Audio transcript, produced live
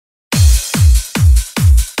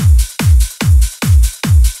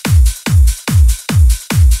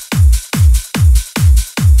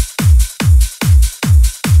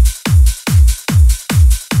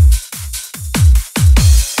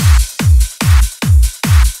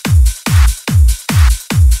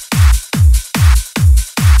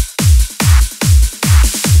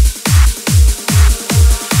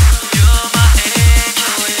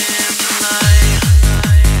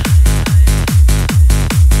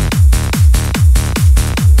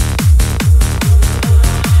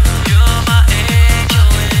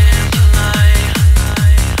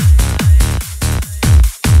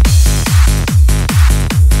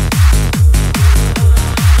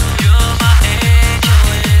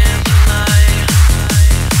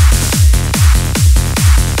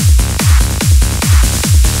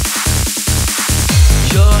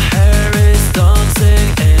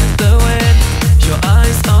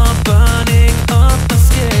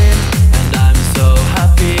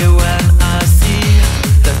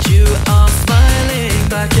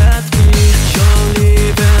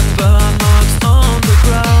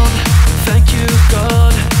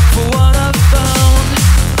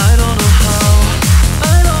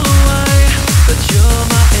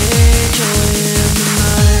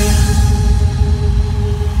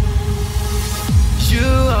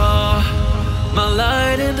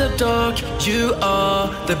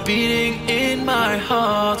beating in my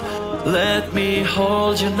heart. Let me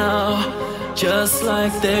hold you now, just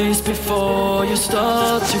like days before you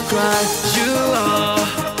start to cry. You are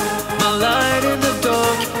my light in the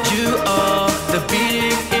dark, you are the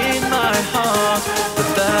beating in my heart. But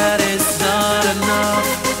that is not enough.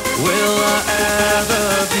 Will I ever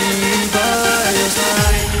be by your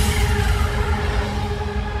side?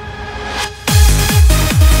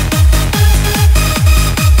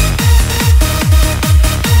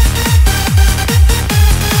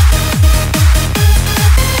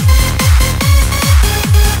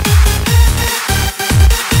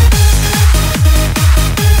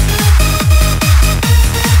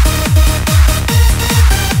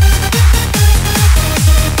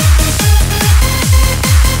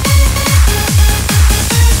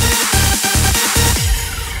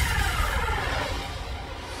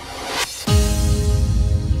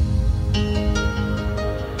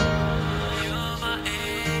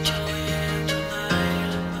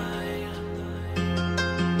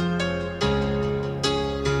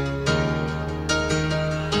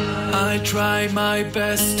 I try my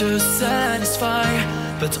best to satisfy,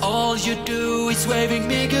 but all you do is waving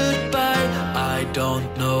me goodbye. I don't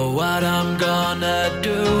know what I'm gonna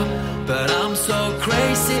do, but I'm so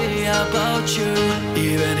crazy about you.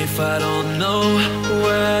 Even if I don't know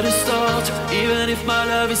where to start, even if my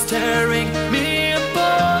love is tearing me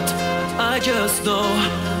apart, I just know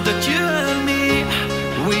that you and me,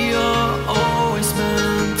 we are always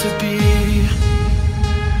meant to be.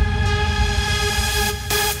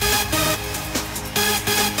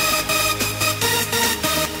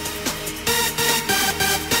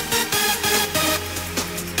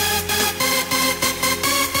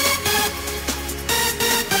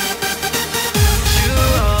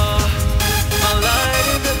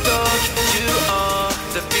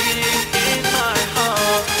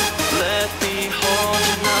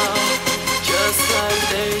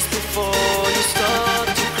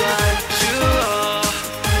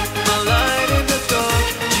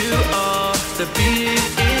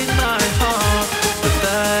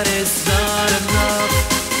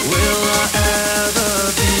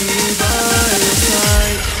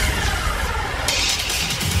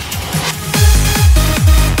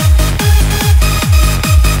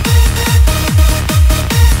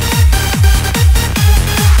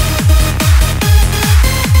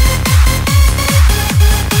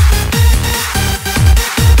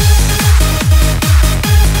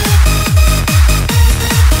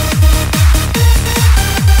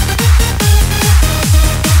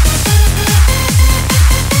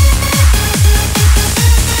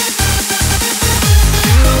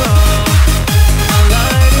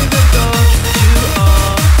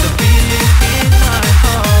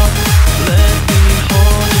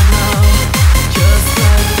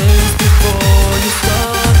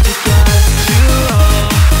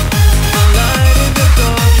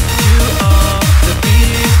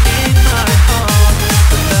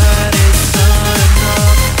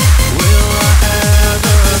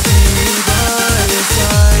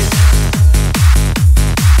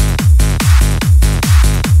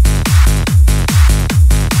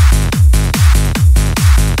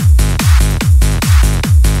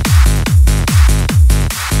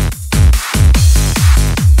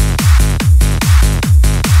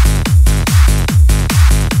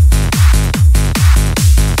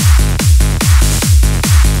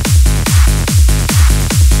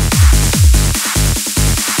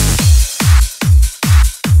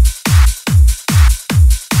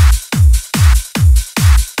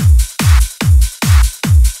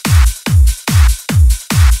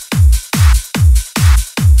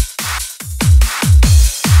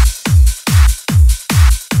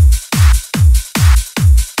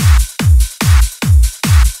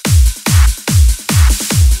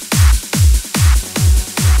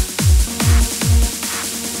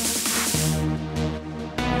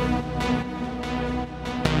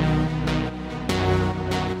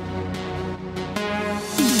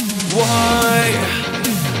 Why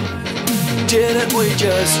didn't we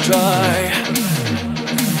just try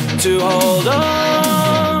to hold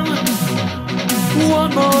on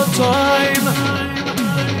one more time?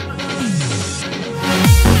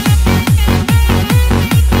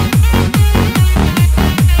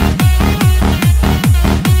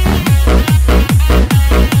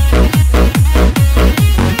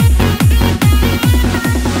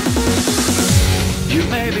 You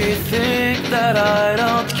maybe think that I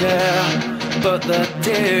don't care, but the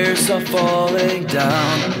tears are falling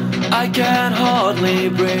down. I can hardly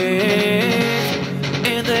breathe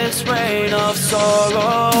in this rain of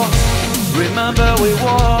sorrow. Remember we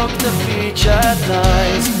walked the beach at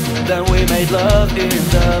night, Then we made love in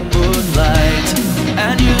the